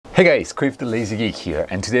Hey guys, Crave the Lazy Geek here,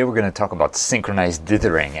 and today we're going to talk about synchronized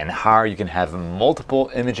dithering and how you can have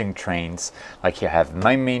multiple imaging trains. Like here I have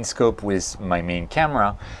my main scope with my main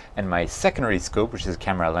camera and my secondary scope, which is a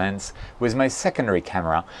camera lens, with my secondary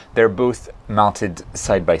camera. They're both mounted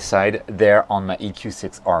side by side. They're on my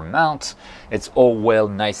EQ6R mount. It's all well,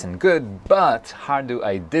 nice and good, but how do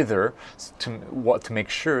I dither to make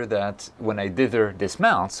sure that when I dither this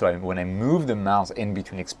mount, when I move the mount in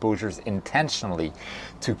between exposures intentionally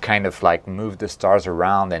to kind of like move the stars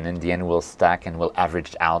around, and in the end we'll stack and we'll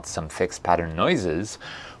average out some fixed pattern noises.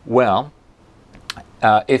 Well,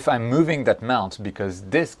 if I'm moving that mount because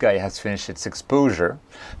this guy has finished its exposure,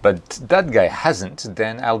 but that guy hasn't,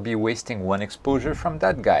 then I'll be wasting one exposure from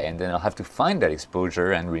that guy, and then I'll have to find that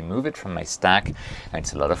exposure and remove it from my stack, and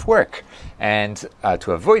it's a lot of work. And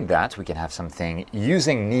to avoid that, we can have something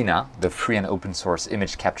using N.I.N.A, the free and open source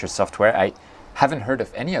image capture software. I haven't heard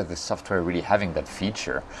of any other software really having that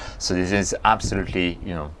feature, so this is absolutely,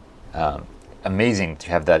 amazing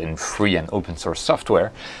to have that in free and open source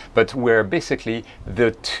software, but where basically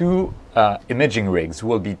the two imaging rigs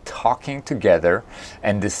will be talking together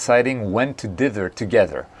and deciding when to dither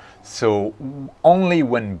together. So only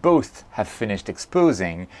when both have finished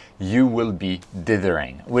exposing, you will be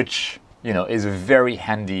dithering, which is a very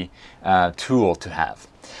handy tool to have.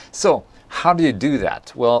 So how do you do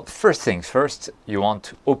that? Well, first things first, you want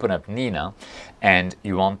to open up N.I.N.A and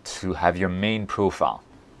you want to have your main profile.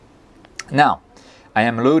 Now, I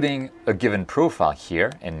am loading a given profile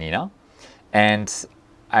here in N.I.N.A, and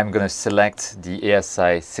I'm going to select the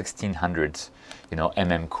ASI 1600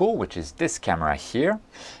 cool, which is this camera here,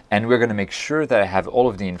 and we're going to make sure that I have all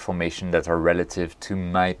of the information that are relative to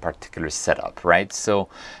my particular setup, right? So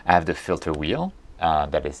I have the filter wheel,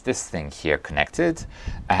 that is this thing here connected.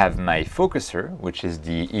 I have my focuser, which is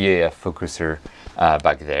the EAF focuser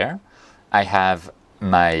back there. I have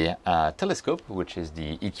my telescope, which is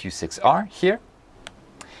the EQ6R here.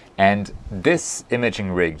 And this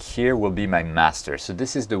imaging rig here will be my master. So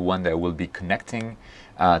this is the one that will be connecting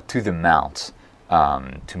to the mount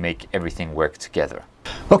to make everything work together.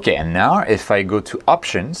 Okay, and now if I go to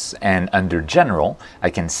options and under general, I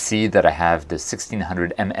can see that I have the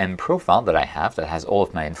 1600 profile that has all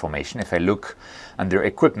of my information. If I look under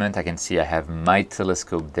equipment, I can see I have my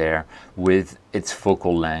telescope there with its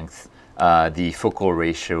focal length, the focal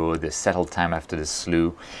ratio, the settle time after the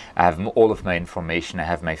slew. I have all of my information. I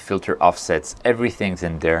have my filter offsets. Everything's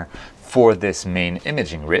in there for this main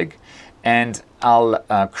imaging rig. And I'll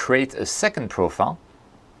create a second profile.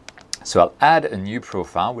 So I'll add a new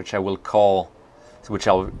profile, which I will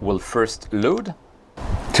first load.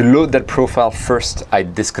 To load that profile first, I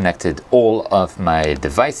disconnected all of my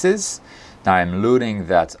devices. Now I'm loading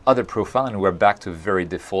that other profile, and we're back to a very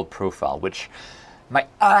default profile, which my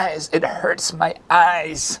eyes, it hurts my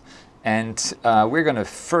eyes. And we're going to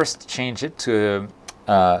first change it to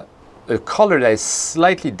a color that is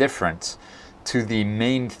slightly different to the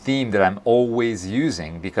main theme that I'm always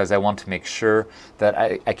using, because I want to make sure that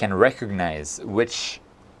I can recognize which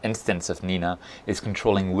instance of N.I.N.A is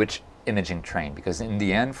controlling which imaging train. Because in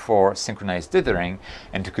the end, for synchronized dithering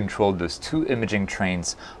and to control those two imaging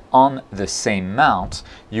trains on the same mount,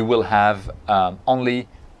 you will have only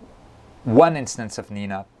one instance of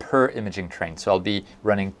N.I.N.A per imaging train. So I'll be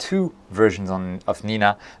running two versions of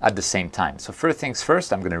N.I.N.A at the same time. So first things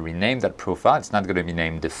first, I'm going to rename that profile. It's not going to be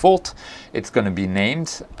named default. It's going to be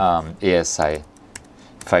named ASI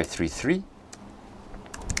 533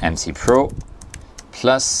 MC Pro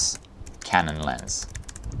plus Canon lens,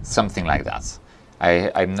 something like that.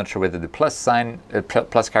 I'm not sure whether the plus sign,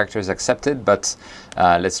 plus character is accepted, but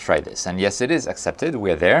let's try this. And yes, it is accepted.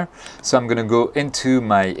 We're there. So I'm going to go into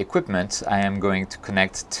my equipment. I am going to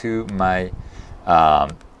connect to my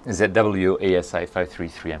ZW ASI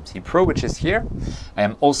 533 MC Pro, which is here. I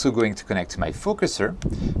am also going to connect to my focuser,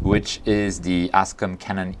 which is the Ascom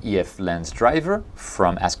Canon EF lens driver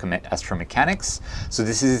from Astromechanics. So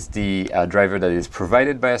this is the driver that is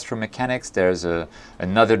provided by Astromechanics. There's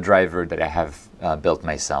another driver that I have built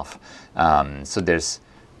myself. So there's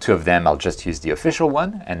two of them. I'll just use the official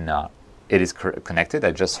one, and it is connected. I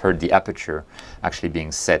just heard the aperture actually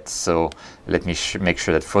being set. So let me make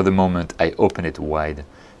sure that for the moment I open it wide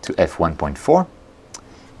to f1.4.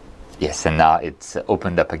 Yes, and now it's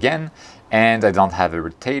opened up again, and I don't have a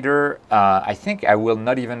rotator. I think I will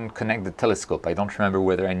not even connect the telescope. I don't remember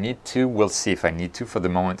whether I need to. We'll see if I need to. For the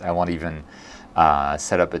moment, I won't even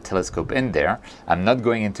set up a telescope in there. I'm not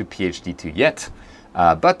going into PhD2 yet,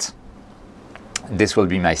 but this will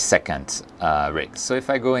be my second rig. So if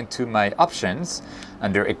I go into my options,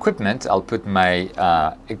 under equipment, I'll put my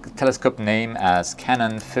telescope name as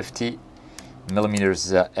Canon 50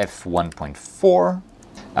 millimeters f1.4.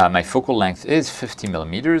 My focal length is 50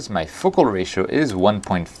 millimeters. My focal ratio is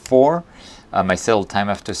 1.4. My settle time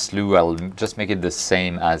after slew, I'll just make it the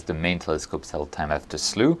same as the main telescope settle time after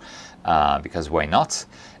slew, because why not?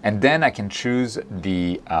 And then I can choose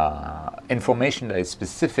the information that is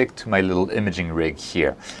specific to my little imaging rig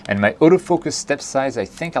here. And my autofocus step size, I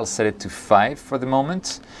think I'll set it to 5 for the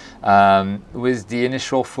moment, with the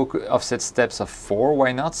initial offset steps of 4,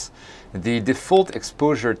 why not? The default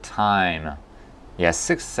exposure time, yeah,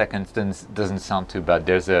 6 seconds doesn't sound too bad.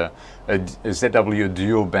 There's a ZW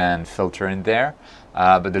dual band filter in there,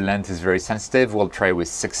 but the lens is very sensitive. We'll try with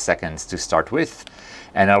 6 seconds to start with.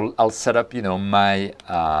 And I'll set up, you know, my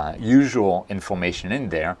usual information in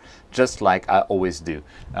there, just like I always do.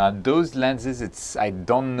 Those lenses, I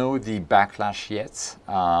don't know the backlash yet,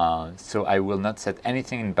 so I will not set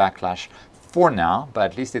anything in backlash for now,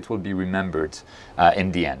 but at least it will be remembered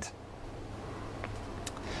in the end.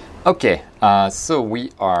 Okay, so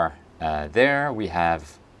we are there. We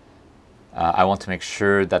have, I want to make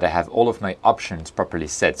sure that I have all of my options properly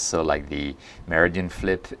set. So like the meridian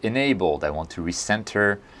flip enabled, I want to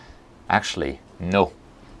recenter. Actually, no.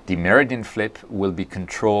 The meridian flip will be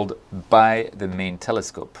controlled by the main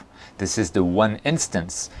telescope. This is the one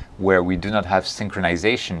instance where we do not have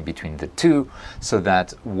synchronization between the two, so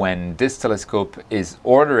that when this telescope is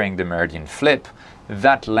ordering the meridian flip,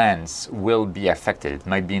 that lens will be affected. It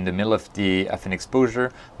might be in the middle of an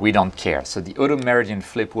exposure, we don't care. So the auto meridian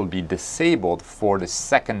flip will be disabled for the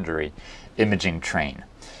secondary imaging train,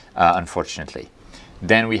 unfortunately.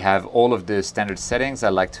 Then we have all of the standard settings. I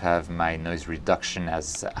like to have my noise reduction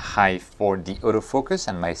as high for the autofocus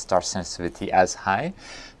and my star sensitivity as high.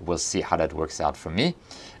 We'll see how that works out for me.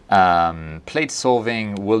 Plate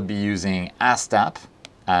solving, will be using ASTAP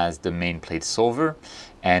as the main plate solver,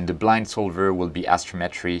 and the blind solver will be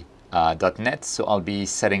astrometry.net. So I'll be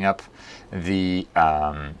setting up the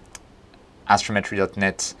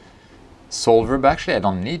astrometry.net solver, but actually I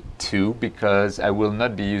don't need to, because I will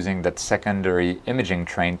not be using that secondary imaging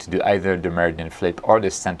train to do either the meridian flip or the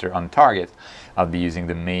center on target. I'll be using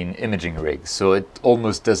the main imaging rig, so it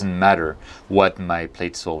almost doesn't matter what my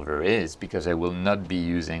plate solver is, because I will not be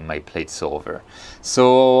using my plate solver.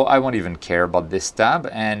 So I won't even care about this tab,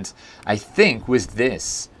 and I think with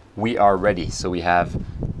this we are ready. So we have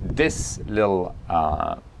this little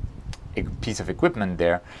piece of equipment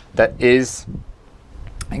there that is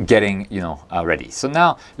getting, you know, ready. So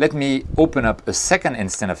now let me open up a second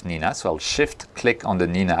instance of N.I.N.A. So I'll shift click on the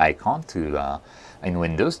N.I.N.A icon to in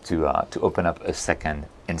Windows to open up a second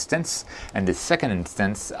instance. And the second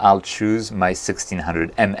instance, I'll choose my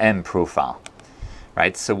 1600 mm profile,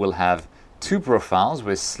 right? So we'll have two profiles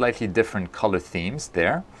with slightly different color themes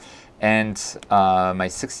there. And my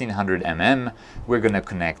 1600 mm, we're going to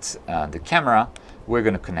connect the camera. We're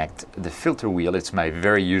going to connect the filter wheel. It's my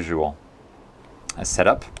very usual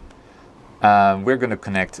setup. We're going to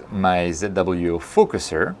connect my ZW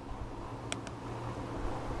focuser.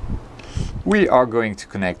 We are going to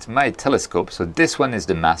connect my telescope. So this one is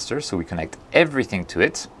the master, so we connect everything to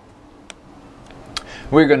it.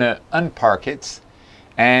 We're going to unpark it,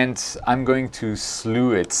 and I'm going to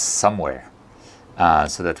slew it somewhere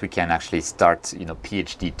so that we can actually start, you know,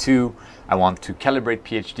 PhD2. I want to calibrate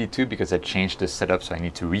PhD2 because I changed the setup, so I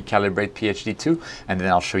need to recalibrate PhD2, and then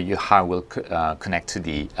I'll show you how we'll connect to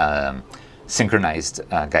the synchronized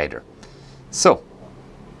guider. So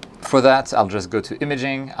for that, I'll just go to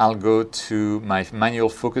imaging. I'll go to my manual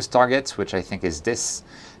focus targets, which I think is this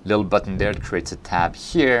little button there. It creates a tab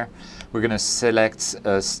here. We're going to select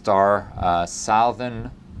a star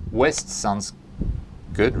southern west. Sounds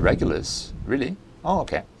good. Regulus, really? Oh,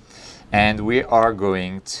 okay. And we are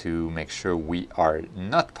going to make sure we are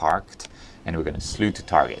not parked, and we're going to slew to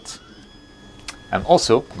target. I'm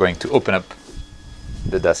also going to open up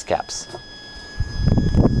the dust caps.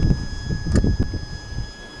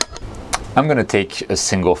 I'm going to take a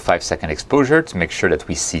single 5-second exposure to make sure that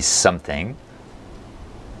we see something.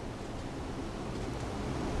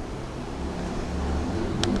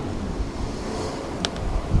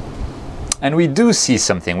 And we do see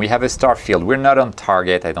something. We have a star field. We're not on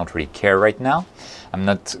target. I don't really care right now. I'm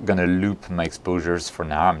not going to loop my exposures for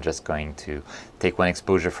now. I'm just going to take one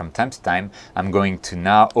exposure from time to time. I'm going to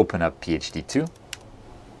now open up PhD2.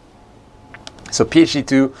 So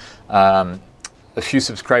PhD2, a few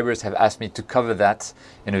subscribers have asked me to cover that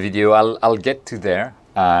in a video. I'll get to there.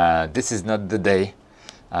 This is not the day,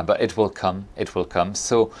 but it will come. It will come.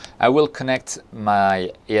 So I will connect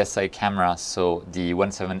my ASI camera, so the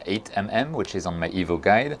 178mm, which is on my Evo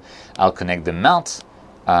guide. I'll connect the mount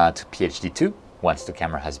to PhD2 once the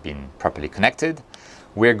camera has been properly connected.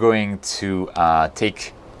 we're going to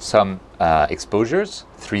take some exposures,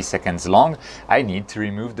 3 seconds long. I need to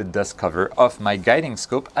remove the dust cover of my guiding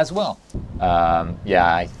scope as well.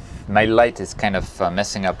 Yeah, my light is kind of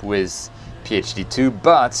messing up with PhD2,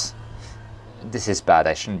 but this is bad.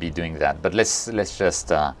 I shouldn't be doing that. But let's just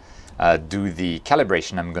do the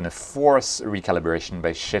calibration. I'm going to force recalibration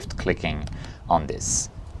by shift clicking on this.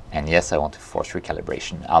 And yes, I want to force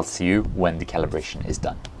recalibration. I'll see you when the calibration is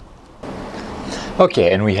done.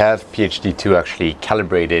 Okay, and we have PhD2 actually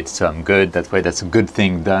calibrated, so I'm good. That way, that's a good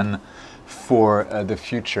thing done for the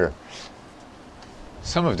future.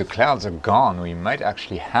 Some of the clouds are gone. We might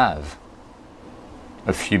actually have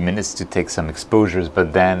a few minutes to take some exposures,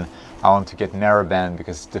 but then I want to get narrowband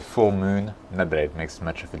because it's the full moon. Not that it makes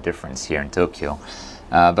much of a difference here in Tokyo.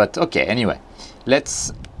 But okay, anyway,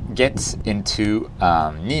 let's get into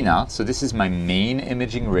N.I.N.A. So this is my main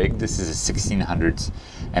imaging rig. This is a 1600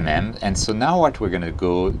 mm. And so now what we're going to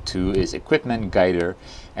go to is equipment guider,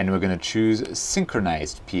 and we're going to choose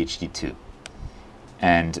synchronized PhD2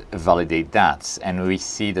 and validate that. And we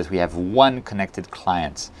see that we have one connected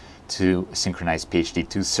client to synchronized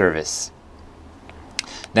PhD2 service.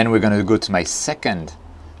 Then we're going to go to my second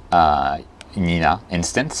N.I.N.A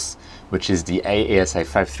instance, which is the ASI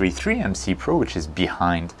 533 MC Pro, which is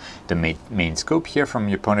behind the main scope here from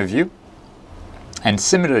your point of view. And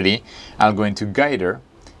similarly, I'll go into guider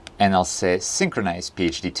and I'll say synchronized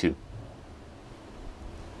PhD2.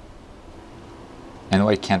 And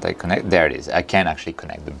why can't I connect? There it is. I can actually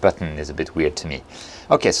connect. The button is a bit weird to me.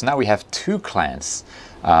 Okay, so now we have two clients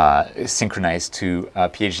synchronized to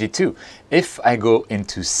PhD2. If I go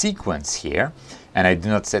into sequence here, and I do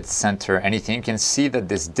not set center anything, you can see that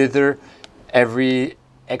this dither every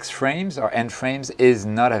X frames or N frames is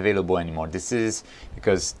not available anymore. This is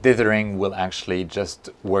because dithering will actually just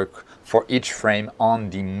work for each frame on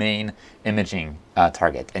the main imaging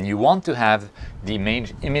target. And you want to have the main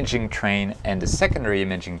imaging train and the secondary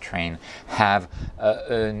imaging train have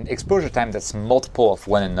an exposure time that's multiple of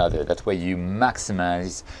one another. That way you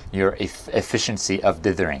maximize your efficiency of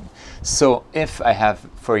dithering. So if I have,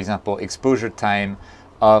 for example, exposure time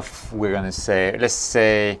of, we're going to say, let's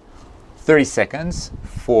say 30 seconds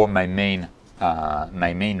for my main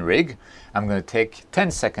rig, I'm going to take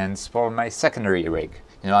 10 seconds for my secondary rig.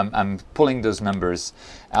 You know, I'm pulling those numbers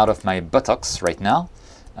out of my buttocks right now,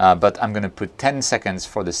 but I'm going to put 10 seconds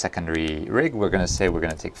for the secondary rig. We're going to say we're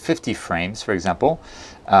going to take 50 frames, for example.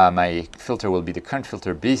 My filter will be the current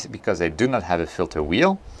filter B because I do not have a filter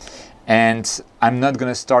wheel. And I'm not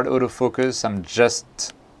going to start autofocus. I'm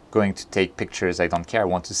just going to take pictures. I don't care. I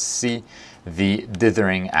want to see the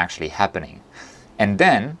dithering actually happening. And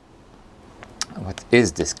then, what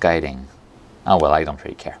is this guiding? Oh, well, I don't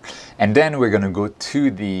really care. And then we're going to go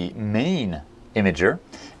to the main imager.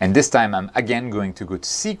 And this time I'm again going to go to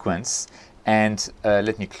sequence. And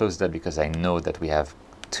let me close that because I know that we have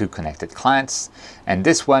two connected clients. And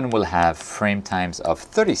this one will have frame times of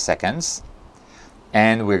 30 seconds.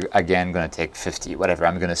 And we're again going to take 50, whatever.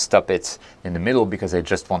 I'm going to stop it in the middle because I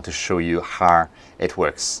just want to show you how it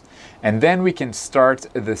works. And then we can start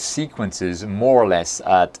the sequences more or less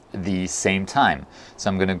at the same time. So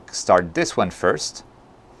I'm going to start this one first.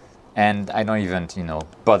 And I don't even,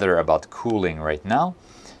 bother about cooling right now.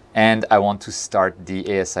 And I want to start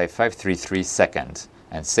the ASI 533 second.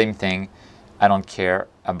 And same thing, I don't care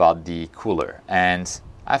about the cooler. And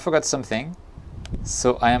I forgot something,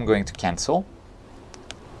 so I am going to cancel.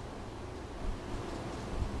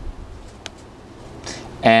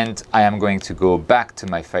 And I am going to go back to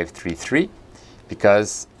my 533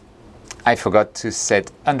 because I forgot to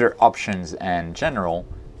set under options and general,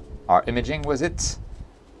 our imaging, was it?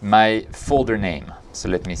 My folder name. So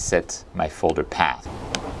let me set my folder path.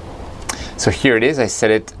 So here it is. I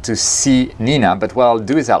set it to C N.I.N.A, but what I'll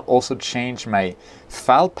do is I'll also change my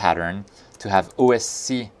file pattern to have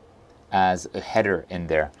OSC as a header in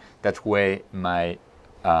there. That way my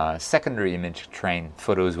secondary image train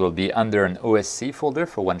photos will be under an OSC folder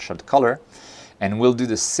for one-shot color, and we'll do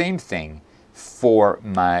the same thing for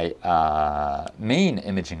my main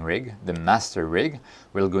imaging rig, the master rig.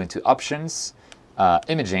 We'll go into options,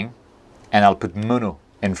 imaging, and I'll put mono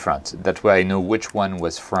in front. That way I know which one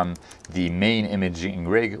was from the main imaging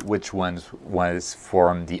rig, which one was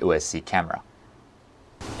from the OSC camera.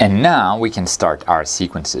 And now we can start our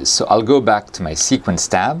sequences. So I'll go back to my sequence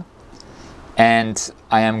tab, and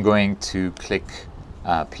I am going to click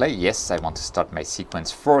play. Yes, I want to start my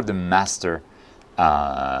sequence for the master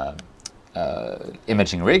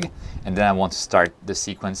imaging rig, and then I want to start the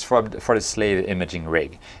sequence for the slave imaging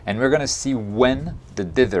rig. And we're going to see when the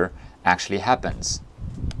dither actually happens.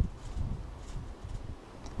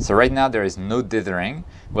 So right now there is no dithering.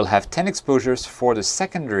 We'll have 10 exposures for the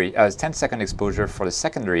secondary, 10-second exposure for the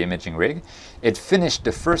secondary imaging rig. It finished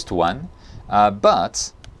the first one,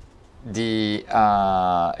 but the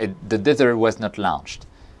dither was not launched.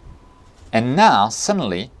 And now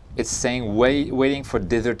suddenly it's saying waiting for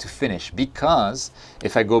dither to finish, because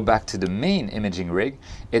if I go back to the main imaging rig,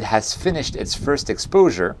 it has finished its first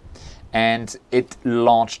exposure and it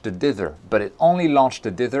launched the dither, but it only launched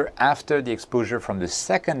the dither after the exposure from the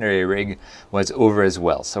secondary rig was over as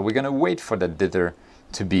well. So we're going to wait for the dither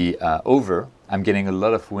to be over. I'm getting a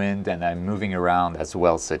lot of wind and I'm moving around as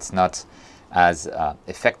well, so it's not as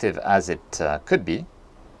effective as it could be.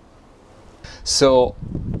 So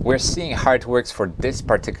we're seeing how it works for this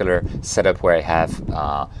particular setup, where I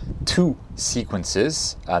have two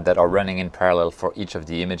sequences that are running in parallel for each of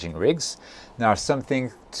the imaging rigs. Now, some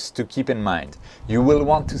things to keep in mind. You will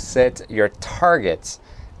want to set your targets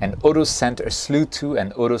and auto center slew 2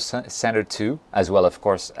 and auto center 2, as well, of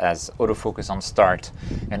course, as autofocus on start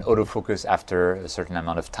and autofocus after a certain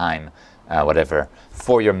amount of time, whatever,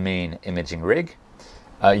 for your main imaging rig.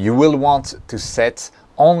 You will want to set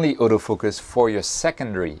only autofocus for your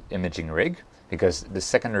secondary imaging rig, because the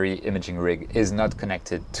secondary imaging rig is not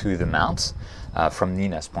connected to the mount from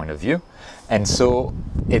N.I.N.A's point of view. And so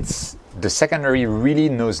the secondary really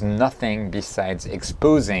knows nothing besides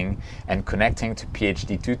exposing and connecting to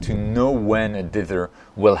PHD2 to know when a dither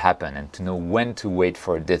will happen and to know when to wait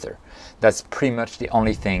for a dither. That's pretty much the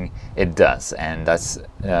only thing it does. And that's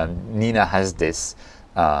N.I.N.A has this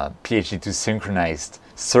PHD2 synchronized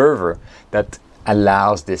server that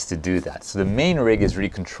allows this to do that. So the main rig is really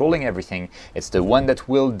controlling everything. It's the one that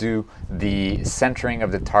will do the centering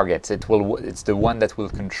of the targets. It's the one that will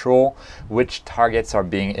control which targets are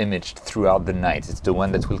being imaged throughout the night. It's the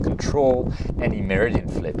one that will control any meridian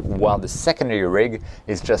flip, while the secondary rig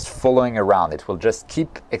is just following around. It will just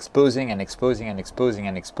keep exposing and exposing and exposing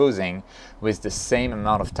and exposing with the same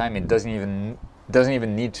amount of time. It doesn't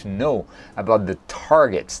even need to know about the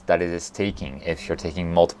targets that it is taking if you're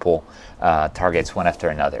taking multiple targets one after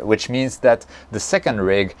another, which means that the second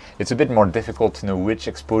rig, it's a bit more difficult to know which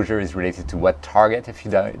exposure is related to what target if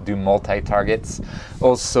you do multi-targets.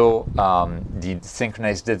 Also, the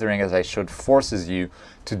synchronized dithering, as I showed, forces you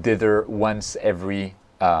to dither once every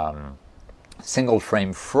single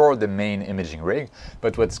frame for the main imaging rig.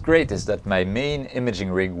 But what's great is that my main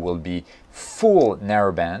imaging rig will be full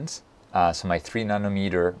narrowband, so my 3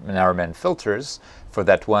 nanometer narrowband filters for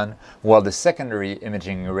that one, while the secondary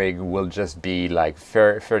imaging rig will just be like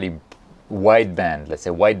fairly wideband, let's say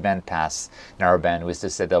wideband pass narrowband with the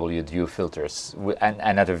ZW duo filters, and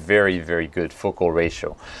at a very, very good focal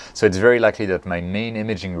ratio. So it's very likely that my main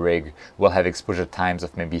imaging rig will have exposure times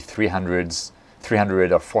of maybe 300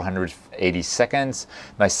 or 480 seconds.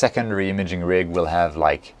 My secondary imaging rig will have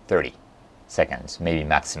like 30 seconds, maybe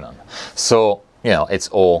maximum. So, you know, it's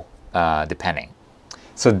all depending.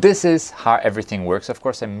 So this is how everything works. Of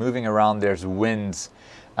course, I'm moving around, there's winds,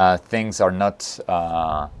 things are not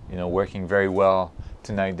working very well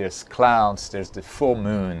tonight. There's clouds, there's the full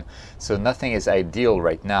moon, so nothing is ideal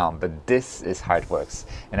right now, but this is how it works.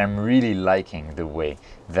 And I'm really liking the way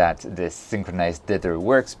that this synchronized dither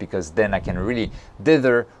works, because then I can really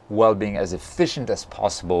dither while being as efficient as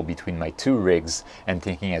possible between my two rigs and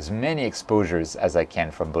taking as many exposures as I can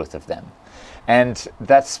from both of them. And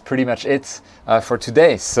that's pretty much it for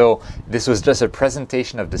today. So this was just a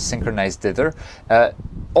presentation of the synchronized dither.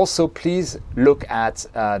 Also, please look at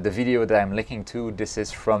the video that I'm linking to. This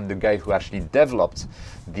is from the guy who actually developed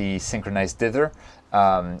the synchronized dither.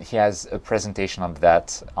 He has a presentation of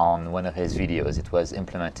that on one of his videos. It was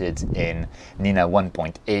implemented in N.I.N.A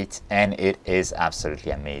 1.8 and it is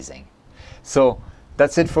absolutely amazing. So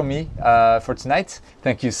that's it for me for tonight.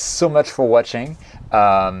 Thank you so much for watching.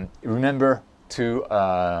 Remember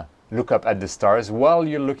to look up at the stars. While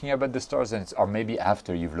you're looking up at the stars, or maybe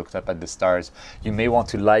after you've looked up at the stars, you may want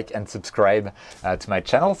to like and subscribe to my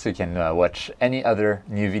channel so you can watch any other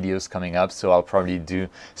new videos coming up. So I'll probably do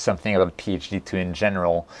something about PHD2 in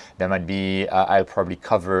general. There might be, I'll probably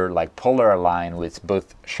cover like polar align with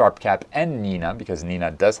both SharpCap and N.I.N.A, because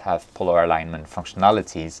N.I.N.A does have polar alignment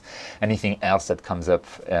functionalities. Anything else that comes up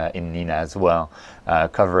in N.I.N.A as well,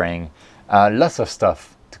 covering lots of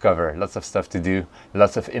stuff to cover, lots of stuff to do,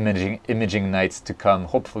 lots of imaging nights to come.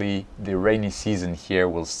 Hopefully the rainy season here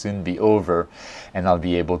will soon be over and I'll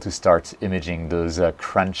be able to start imaging those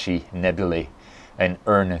crunchy nebulae in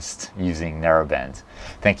earnest using narrowband.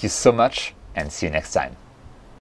 Thank you so much and see you next time.